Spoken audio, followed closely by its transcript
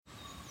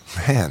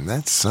Man,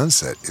 that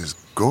sunset is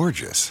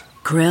gorgeous.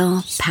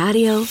 Grill,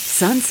 patio,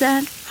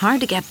 sunset.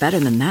 Hard to get better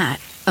than that.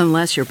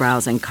 Unless you're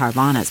browsing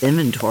Carvana's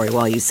inventory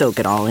while you soak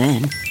it all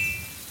in.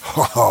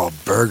 Oh,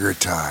 burger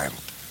time.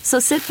 So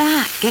sit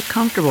back, get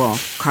comfortable.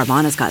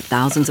 Carvana's got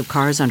thousands of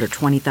cars under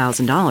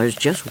 $20,000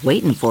 just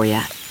waiting for you.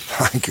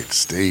 I could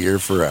stay here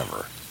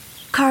forever.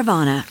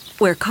 Carvana,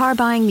 where car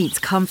buying meets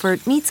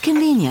comfort meets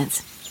convenience.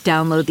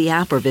 Download the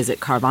app or visit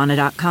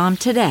Carvana.com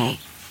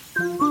today.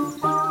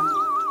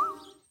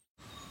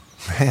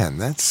 Man,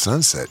 that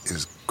sunset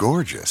is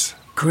gorgeous.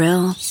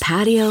 Grill,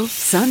 patio,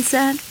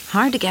 sunset.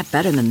 Hard to get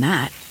better than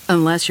that.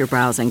 Unless you're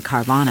browsing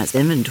Carvana's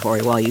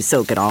inventory while you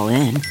soak it all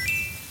in.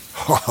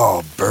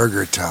 Oh,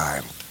 burger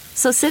time.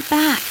 So sit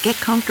back, get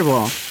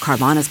comfortable.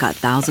 Carvana's got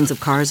thousands of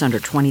cars under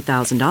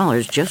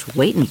 $20,000 just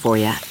waiting for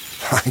you.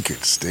 I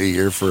could stay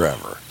here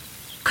forever.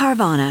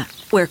 Carvana,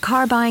 where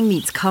car buying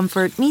meets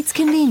comfort meets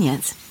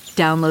convenience.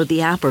 Download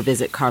the app or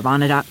visit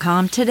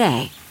Carvana.com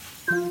today.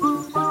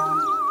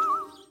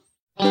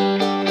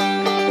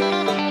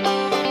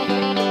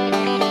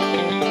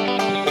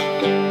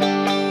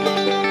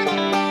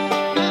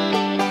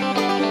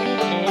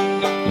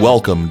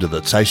 Welcome to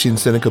the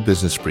Caixin-Sinica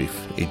Business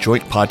Brief, a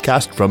joint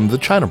podcast from the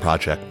China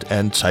Project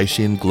and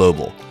Caixin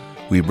Global.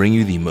 We bring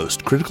you the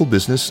most critical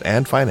business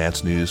and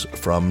finance news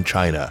from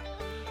China.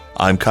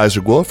 I'm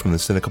Kaiser Guo from the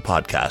Sinica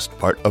Podcast,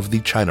 part of the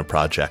China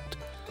Project.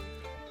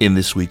 In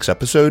this week's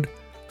episode,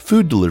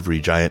 food delivery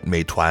giant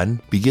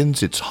Meituan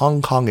begins its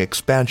Hong Kong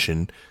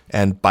expansion,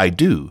 and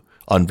Baidu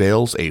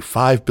unveils a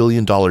 $5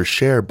 billion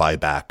share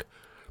buyback.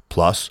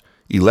 Plus,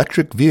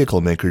 electric vehicle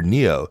maker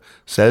NIO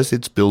says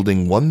it's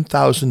building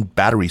 1,000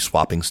 battery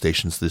swapping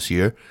stations this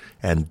year,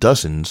 and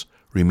dozens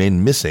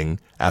remain missing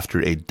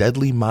after a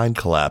deadly mine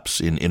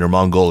collapse in Inner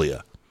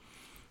Mongolia.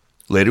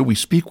 Later, we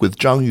speak with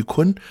Zhang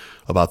Yukun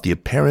about the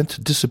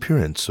apparent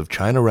disappearance of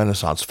China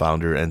Renaissance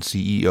founder and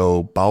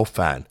CEO Bao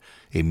Fan,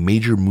 a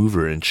major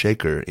mover and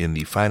shaker in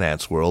the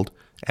finance world,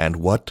 and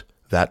what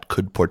that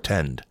could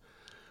portend.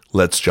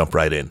 Let's jump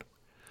right in.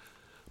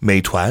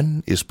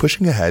 Meituan is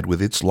pushing ahead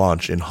with its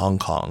launch in Hong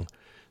Kong.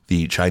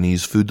 The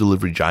Chinese food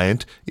delivery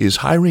giant is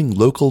hiring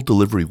local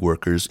delivery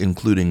workers,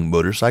 including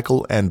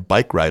motorcycle and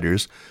bike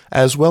riders,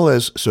 as well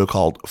as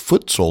so-called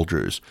foot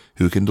soldiers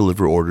who can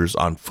deliver orders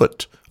on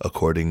foot,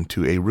 according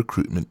to a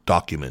recruitment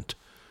document.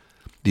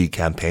 The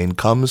campaign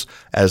comes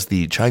as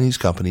the Chinese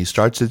company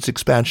starts its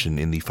expansion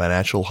in the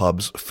financial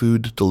hub's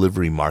food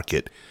delivery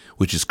market,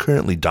 which is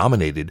currently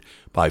dominated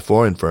by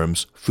foreign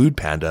firms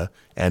Foodpanda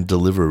and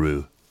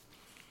Deliveroo.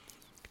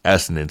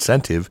 As an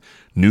incentive,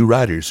 new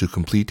riders who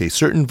complete a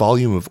certain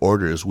volume of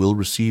orders will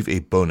receive a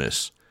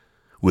bonus.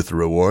 With the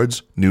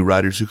rewards, new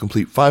riders who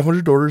complete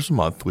 500 orders a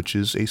month, which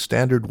is a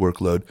standard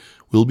workload,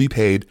 will be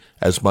paid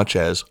as much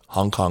as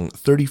Hong Kong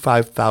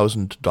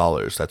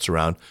 $35,000. That's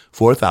around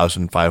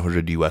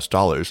 $4,500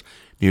 US,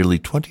 nearly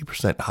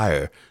 20%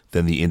 higher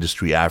than the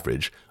industry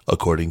average,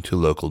 according to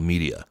local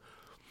media.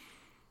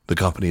 The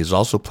company is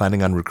also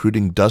planning on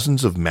recruiting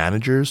dozens of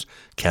managers,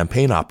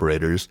 campaign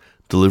operators,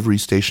 delivery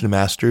station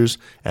masters,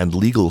 and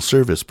legal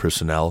service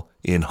personnel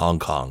in Hong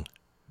Kong.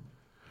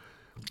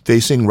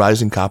 Facing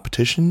rising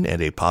competition and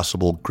a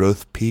possible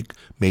growth peak,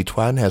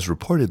 Meituan has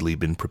reportedly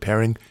been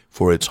preparing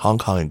for its Hong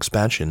Kong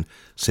expansion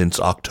since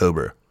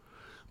October.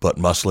 But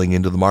muscling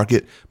into the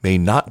market may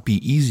not be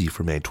easy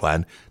for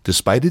Meituan,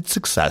 despite its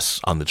success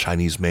on the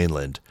Chinese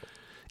mainland.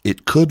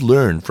 It could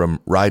learn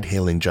from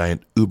ride-hailing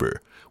giant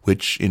Uber,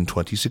 which in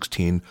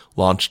 2016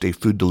 launched a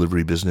food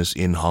delivery business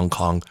in Hong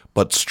Kong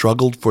but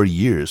struggled for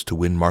years to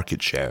win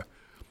market share.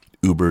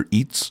 Uber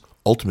Eats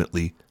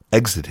ultimately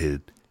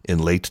exited in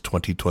late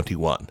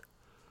 2021.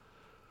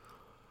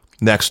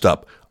 Next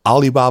up,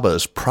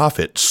 Alibaba's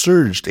profit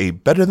surged a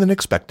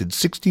better-than-expected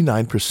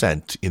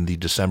 69% in the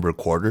December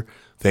quarter,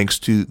 thanks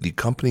to the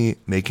company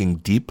making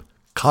deep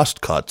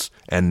cost cuts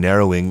and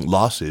narrowing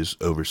losses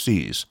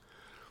overseas.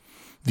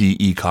 The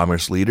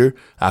e-commerce leader,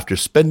 after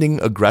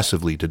spending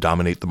aggressively to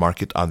dominate the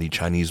market on the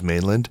Chinese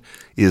mainland,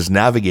 is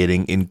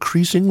navigating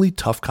increasingly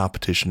tough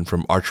competition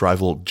from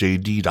arch-rival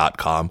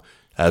JD.com,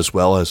 as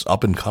well as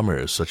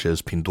up-and-comers such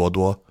as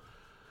Pinduoduo.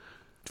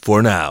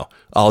 For now,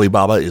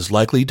 Alibaba is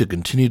likely to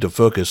continue to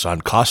focus on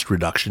cost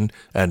reduction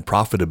and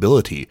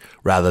profitability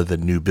rather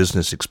than new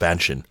business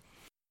expansion.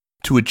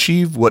 To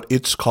achieve what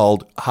it's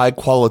called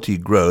high-quality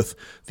growth,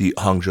 the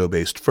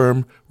Hangzhou-based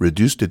firm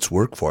reduced its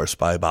workforce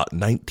by about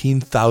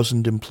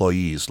 19,000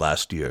 employees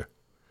last year.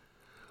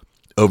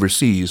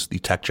 Overseas, the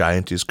tech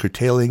giant is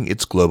curtailing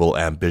its global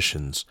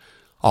ambitions.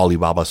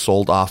 Alibaba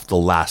sold off the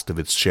last of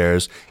its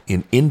shares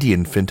in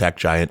Indian fintech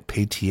giant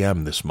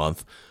Paytm this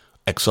month,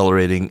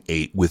 accelerating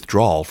a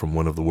withdrawal from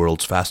one of the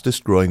world's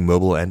fastest-growing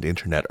mobile and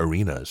internet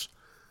arenas.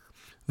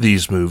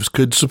 These moves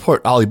could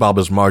support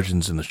Alibaba's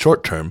margins in the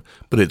short term,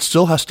 but it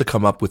still has to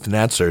come up with an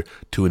answer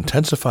to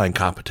intensifying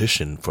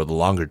competition for the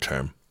longer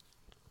term.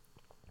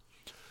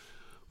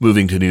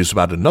 Moving to news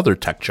about another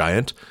tech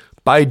giant,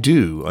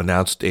 Baidu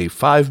announced a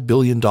 $5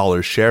 billion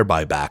share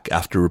buyback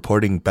after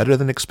reporting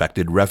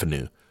better-than-expected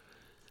revenue.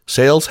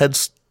 Sales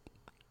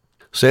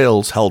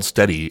Sales held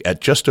steady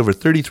at just over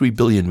 33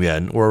 billion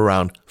yuan, or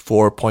around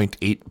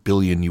 $4.8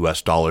 billion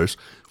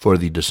for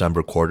the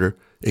December quarter,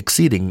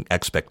 exceeding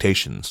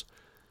expectations.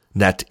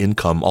 Net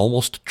income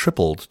almost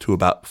tripled to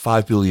about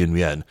 5 billion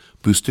yuan,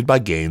 boosted by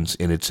gains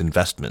in its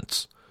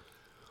investments.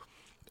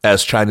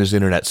 As China's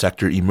internet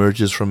sector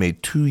emerges from a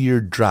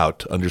 2-year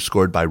drought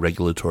underscored by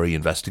regulatory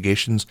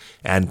investigations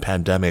and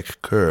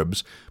pandemic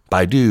curbs,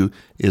 Baidu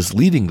is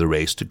leading the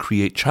race to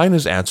create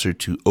China's answer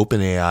to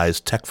OpenAI's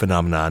tech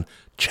phenomenon,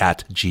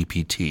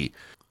 ChatGPT.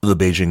 The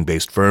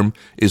Beijing-based firm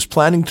is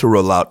planning to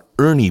roll out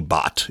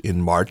ErnieBot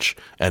in March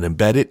and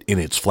embed it in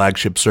its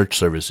flagship search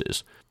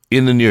services.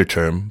 In the near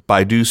term,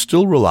 Baidu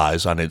still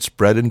relies on its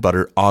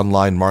bread-and-butter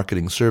online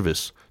marketing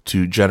service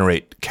to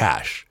generate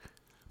cash.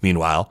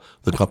 Meanwhile,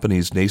 the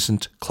company's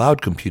nascent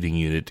cloud computing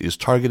unit is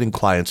targeting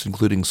clients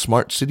including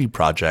smart city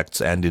projects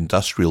and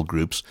industrial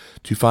groups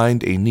to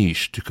find a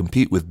niche to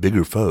compete with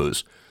bigger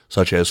foes,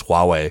 such as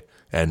Huawei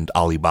and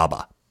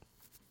Alibaba.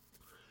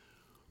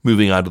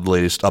 Moving on to the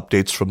latest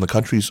updates from the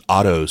country's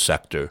auto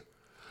sector.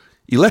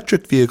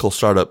 Electric vehicle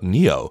startup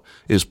NIO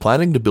is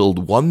planning to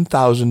build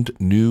 1,000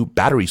 new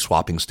battery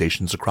swapping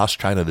stations across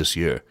China this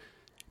year.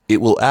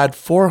 It will add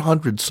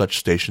 400 such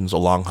stations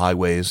along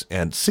highways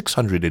and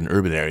 600 in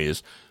urban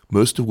areas,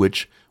 most of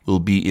which will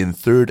be in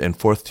third and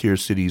fourth tier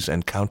cities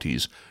and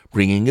counties,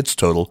 bringing its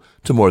total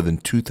to more than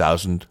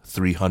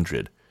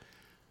 2,300.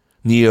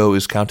 NIO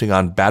is counting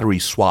on battery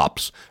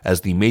swaps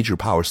as the major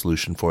power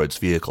solution for its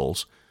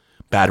vehicles.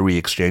 Battery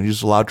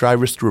exchanges allow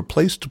drivers to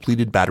replace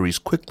depleted batteries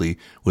quickly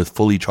with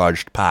fully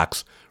charged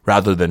packs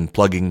rather than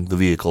plugging the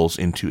vehicles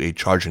into a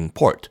charging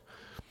port.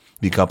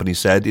 The company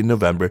said in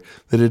November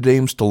that it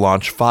aims to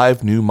launch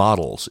 5 new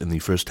models in the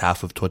first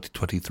half of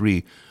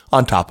 2023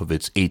 on top of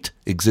its 8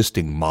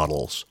 existing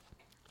models.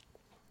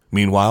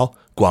 Meanwhile,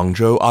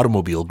 Guangzhou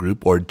Automobile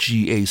Group, or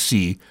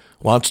GAC,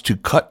 wants to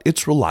cut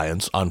its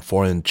reliance on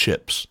foreign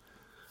chips.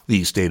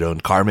 The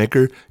state-owned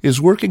carmaker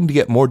is working to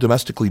get more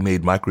domestically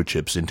made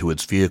microchips into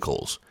its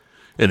vehicles.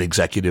 An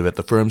executive at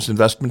the firm's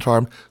investment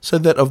arm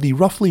said that of the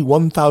roughly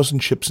 1,000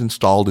 chips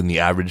installed in the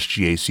average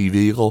GAC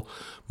vehicle,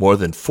 more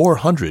than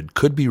 400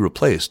 could be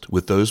replaced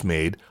with those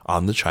made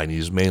on the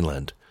Chinese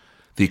mainland.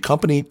 The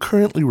company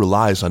currently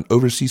relies on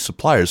overseas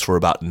suppliers for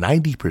about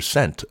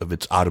 90% of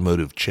its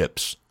automotive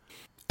chips.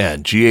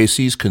 And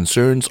GAC's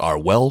concerns are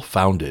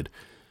well-founded.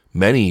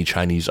 Many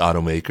Chinese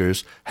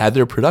automakers had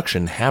their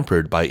production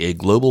hampered by a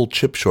global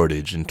chip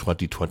shortage in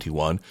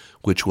 2021,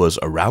 which was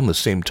around the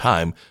same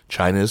time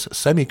China's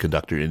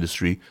semiconductor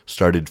industry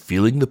started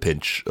feeling the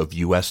pinch of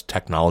U.S.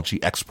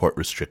 technology export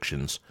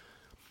restrictions.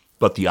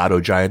 But the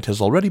auto giant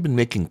has already been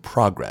making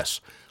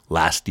progress.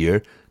 Last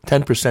year,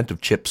 10%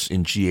 of chips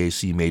in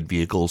GAC-made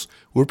vehicles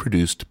were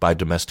produced by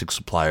domestic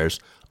suppliers,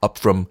 up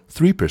from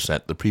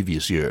 3% the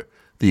previous year,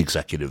 the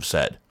executive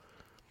said.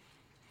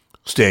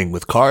 Staying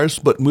with cars,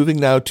 but moving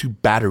now to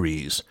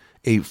batteries.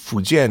 A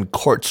Fujian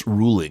court's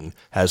ruling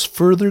has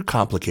further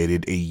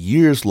complicated a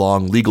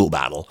years-long legal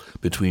battle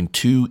between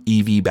 2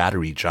 EV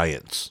battery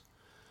giants.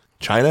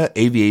 China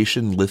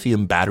Aviation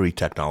Lithium Battery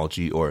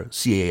Technology, or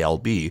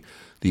CALB,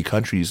 the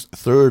country's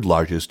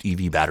third-largest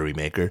EV battery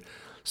maker,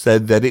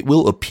 said that it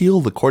will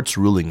appeal the court's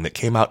ruling that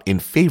came out in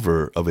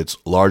favor of its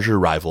larger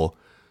rival,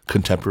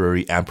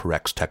 Contemporary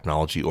Amperex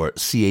Technology, or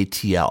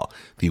CATL,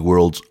 the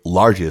world's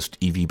largest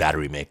EV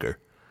battery maker.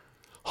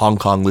 Hong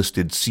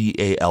Kong-listed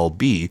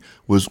CALB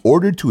was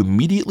ordered to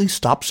immediately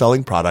stop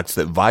selling products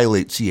that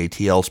violate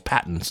CATL's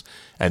patents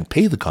and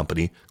pay the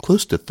company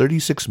close to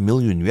 36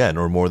 million yuan,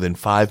 or more than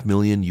 $5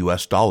 million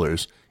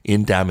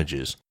in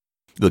damages.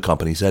 The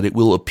company said it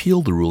will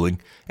appeal the ruling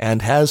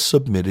and has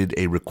submitted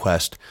a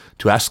request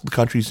to ask the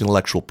country's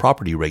intellectual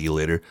property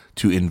regulator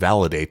to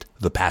invalidate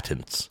the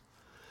patents.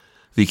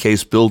 The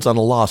case builds on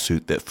a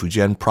lawsuit that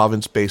Fujian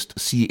province-based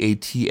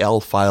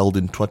CATL filed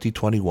in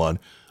 2021,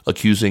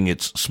 accusing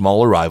its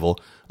smaller rival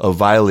of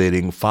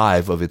violating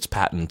 5 of its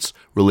patents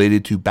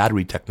related to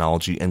battery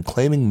technology and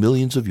claiming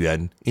millions of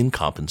yuan in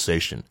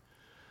compensation.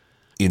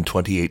 In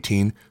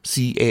 2018,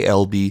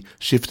 CALB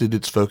shifted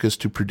its focus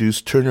to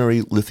produce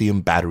ternary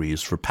lithium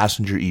batteries for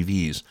passenger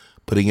EVs,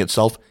 putting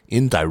itself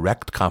in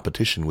direct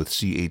competition with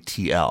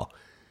CATL.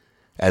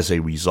 As a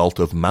result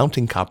of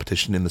mounting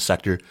competition in the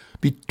sector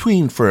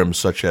between firms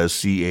such as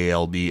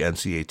CALB and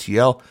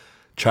CATL,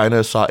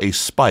 China saw a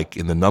spike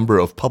in the number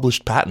of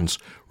published patents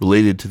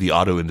related to the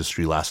auto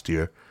industry last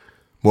year.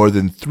 More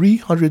than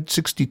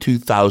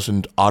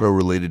 362,000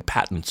 auto-related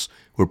patents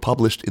were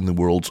published in the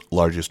world's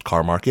largest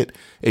car market,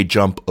 a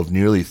jump of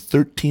nearly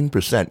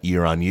 13%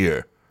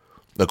 year-on-year,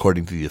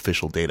 according to the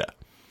official data.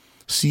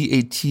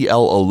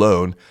 CATL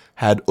alone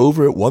had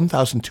over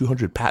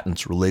 1,200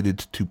 patents related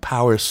to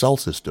power cell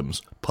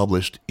systems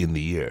published in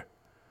the year.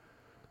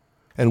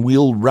 And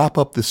we'll wrap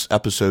up this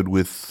episode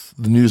with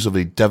the news of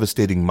a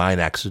devastating mine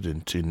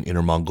accident in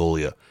Inner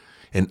Mongolia.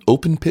 An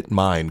open-pit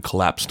mine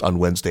collapsed on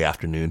Wednesday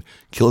afternoon,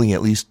 killing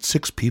at least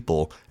 6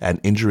 people and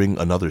injuring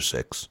another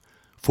 6.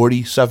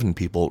 47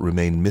 people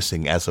remain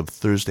missing as of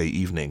Thursday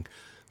evening.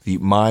 The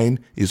mine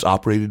is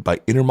operated by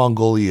Inner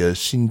Mongolia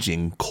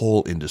Xinjiang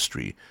Coal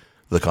Industry.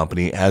 The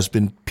company has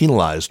been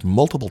penalized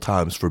multiple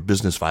times for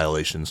business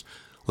violations.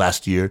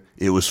 Last year,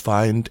 it was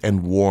fined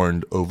and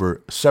warned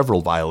over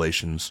several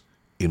violations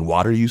in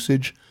water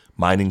usage,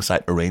 mining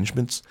site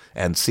arrangements,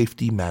 and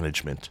safety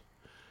management.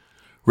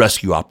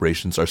 Rescue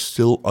operations are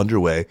still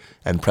underway,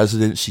 and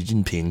President Xi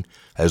Jinping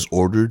has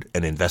ordered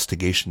an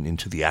investigation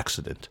into the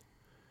accident.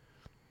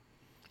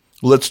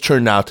 Let's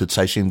turn now to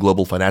Caixin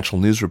Global Financial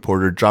News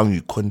reporter Zhang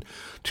Yukun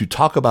to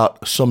talk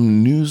about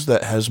some news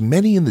that has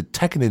many in the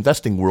tech and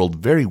investing world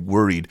very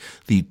worried: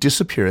 the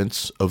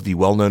disappearance of the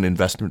well-known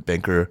investment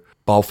banker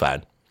Bao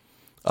Fan.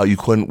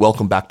 Yukun,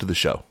 welcome back to the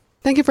show.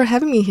 Thank you for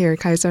having me here,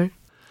 Kaiser.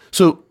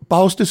 So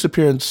Bao's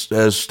disappearance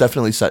has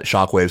definitely set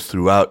shockwaves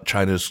throughout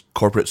China's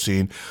corporate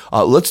scene.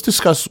 Let's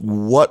discuss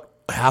what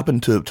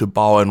happened to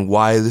Bao and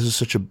why this is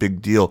such a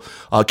big deal.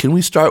 Can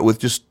we start with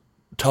just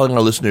telling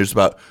our listeners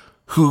about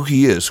who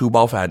he is, who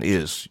Bao Fan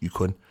is,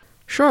 Yukun?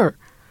 Sure.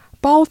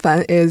 Bao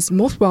Fan is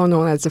most well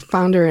known as the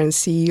founder and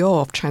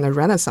CEO of China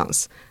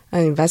Renaissance,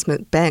 an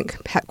investment bank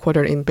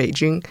headquartered in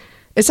Beijing.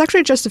 It's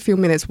actually just a few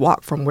minutes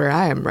walk from where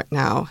I am right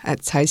now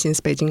at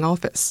Caixin's Beijing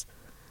office.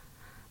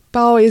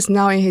 Bao is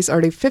now in his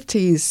early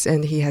 50s,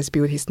 and he has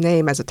built his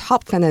name as a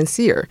top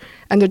financier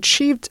and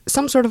achieved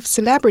some sort of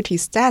celebrity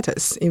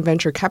status in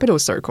venture capital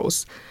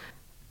circles.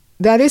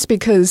 That is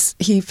because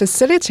he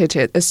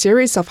facilitated a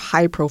series of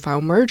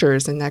high-profile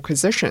mergers and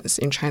acquisitions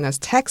in China's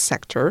tech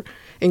sector,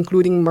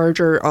 including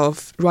merger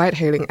of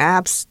ride-hailing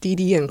apps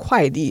Didi and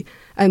Kuaidi,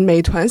 and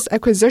Meituan's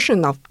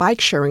acquisition of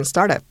bike-sharing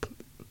startup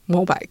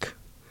Mobike.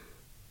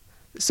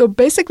 So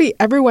basically,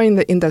 everyone in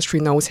the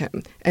industry knows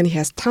him, and he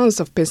has tons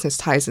of business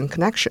ties and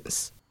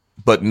connections.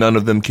 But none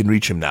of them can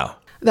reach him now.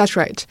 That's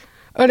right.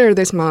 Earlier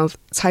this month,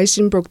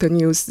 Caixin broke the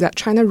news that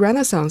China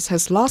Renaissance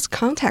has lost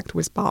contact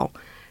with Bao,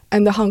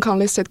 and the Hong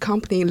Kong-listed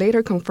company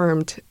later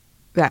confirmed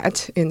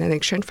that in an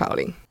exchange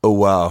filing. Oh,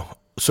 wow.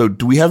 So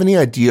do we have any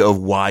idea of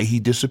why he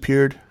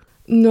disappeared?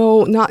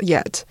 No, not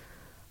yet.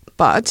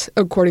 But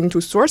according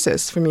to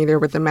sources familiar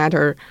with the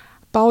matter,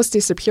 Bao's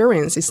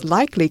disappearance is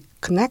likely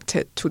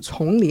connected to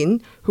Cong Lin,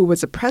 who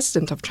was the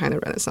president of China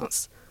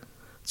Renaissance.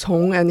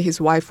 Cong and his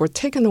wife were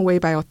taken away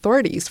by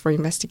authorities for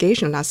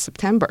investigation last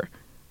September,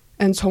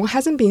 and Cong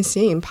hasn't been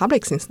seen in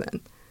public since then.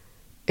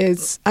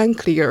 It's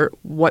unclear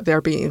what they're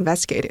being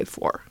investigated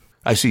for.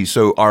 I see.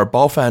 So are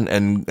Bao Fan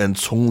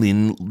and Cong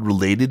Lin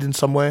related in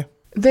some way?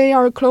 They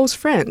are close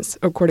friends,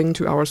 according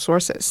to our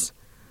sources.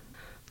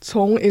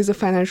 Cong is a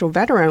financial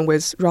veteran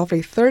with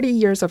roughly 30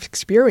 years of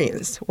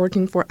experience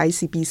working for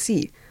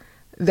ICBC,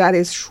 that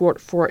is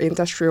short for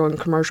Industrial and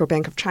Commercial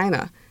Bank of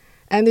China,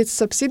 and its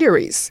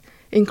subsidiaries,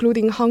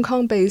 including Hong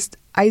Kong-based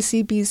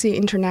ICBC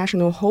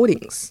International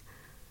Holdings.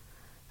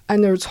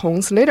 Under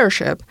Cong's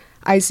leadership,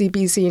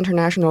 ICBC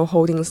International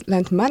Holdings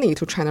lent money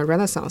to China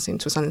Renaissance in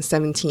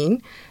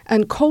 2017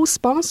 and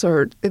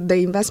co-sponsored the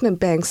investment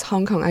bank's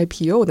Hong Kong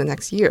IPO the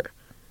next year.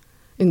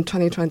 In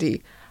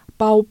 2020,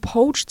 Bao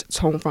poached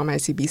Cong from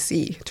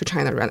ICBC to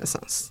China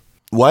Renaissance.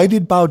 Why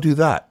did Bao do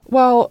that?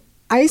 Well,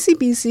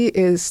 ICBC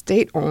is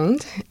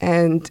state-owned,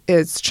 and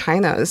it's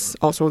China's,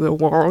 also the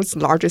world's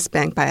largest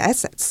bank by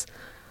assets.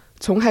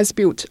 Cong has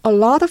built a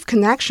lot of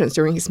connections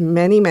during his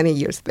many, many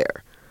years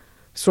there.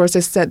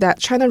 Sources said that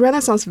China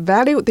Renaissance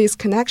valued these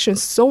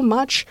connections so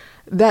much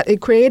that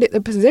it created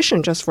a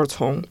position just for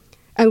Cong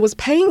and was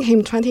paying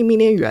him 20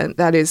 million yuan,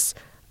 that is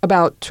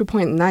about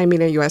 $2.9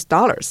 million US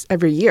dollars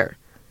every year.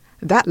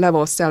 That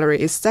level of salary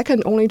is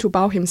second only to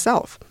Bao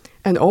himself,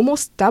 and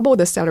almost double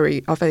the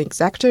salary of an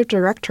executive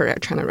director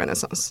at China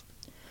Renaissance.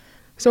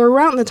 So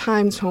around the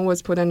time Cong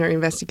was put under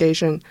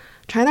investigation,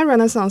 China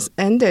Renaissance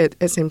ended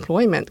its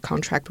employment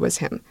contract with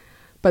him,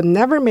 but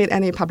never made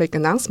any public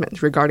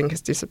announcement regarding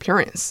his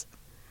disappearance.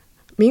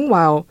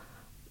 Meanwhile,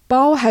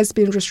 Bao has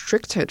been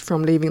restricted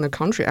from leaving the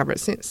country ever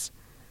since.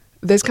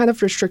 This kind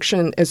of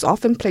restriction is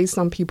often placed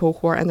on people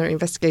who are under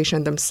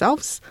investigation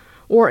themselves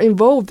or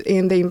involved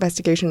in the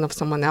investigation of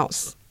someone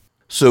else.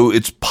 So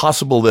it's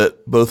possible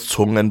that both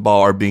Cong and Bao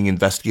are being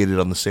investigated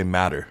on the same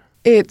matter?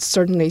 It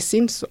certainly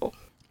seems so.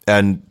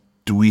 And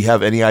do we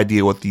have any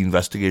idea what the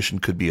investigation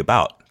could be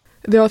about?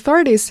 The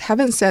authorities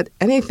haven't said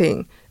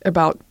anything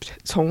about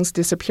Cong's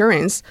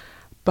disappearance,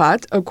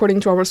 but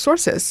according to our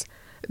sources,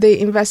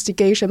 the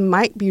investigation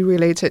might be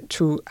related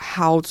to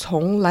how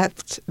Cong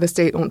left the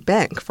state-owned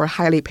bank for a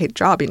highly paid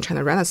job in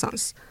China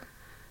Renaissance.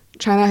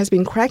 China has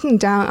been cracking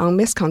down on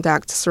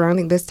misconduct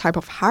surrounding this type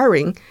of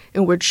hiring,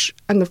 in which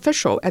an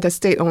official at a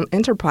state-owned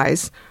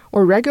enterprise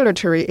or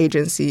regulatory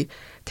agency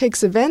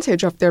takes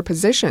advantage of their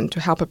position to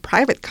help a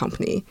private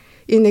company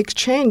in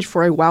exchange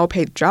for a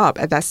well-paid job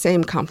at that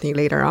same company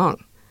later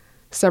on.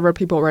 Several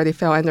people already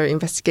fell under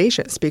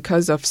investigations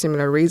because of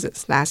similar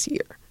reasons last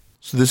year.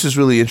 So this is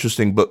really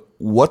interesting, but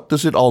what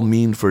does it all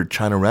mean for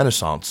China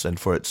Renaissance and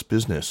for its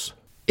business?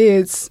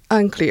 It's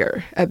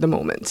unclear at the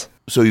moment.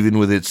 So even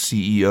with its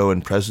CEO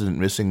and president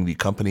missing, the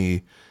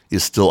company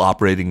is still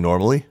operating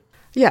normally?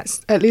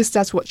 Yes, at least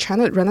that's what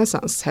China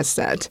Renaissance has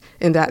said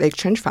in that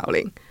exchange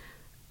filing.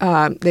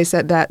 They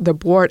said that the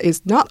board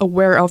is not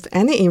aware of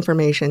any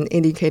information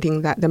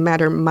indicating that the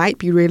matter might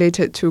be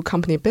related to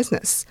company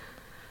business.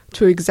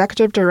 Two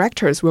executive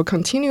directors will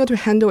continue to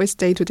handle its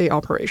day-to-day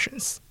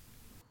operations.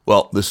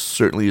 Well, this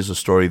certainly is a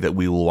story that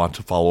we will want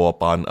to follow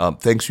up on.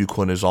 Thanks,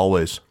 Yuquan, as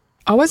always.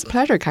 Always a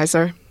pleasure,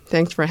 Kaiser.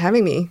 Thanks for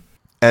having me.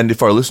 And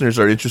if our listeners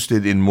are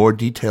interested in more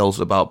details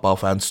about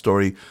Baofan's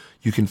story,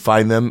 you can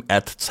find them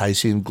at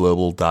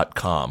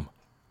caixinglobal.com.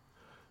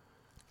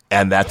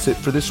 And that's it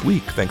for this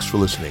week. Thanks for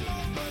listening.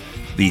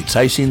 The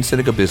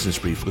Caixin-Sinica Business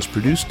Brief was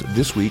produced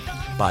this week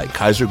by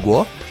Kaiser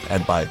Guo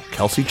and by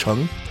Kelsey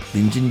Chung,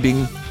 Lin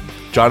Jinbing,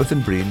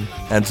 Jonathan Breen,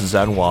 and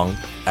Suzanne Wang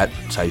at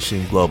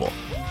Caixin Global.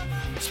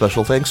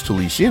 Special thanks to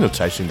Li Xin of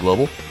Caixin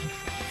Global.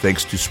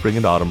 Thanks to Spring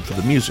and Autumn for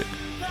the music.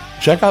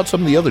 Check out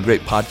some of the other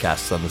great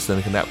podcasts on the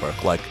Sinica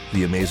Network, like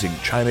the amazing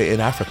China in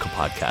Africa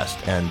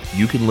podcast and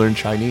You Can Learn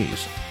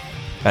Chinese.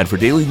 And for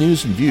daily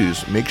news and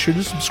views, make sure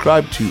to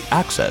subscribe to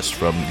Access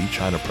from the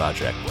China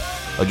Project.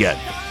 Again,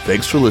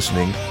 thanks for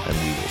listening, and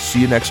we will see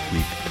you next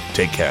week.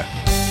 Take care.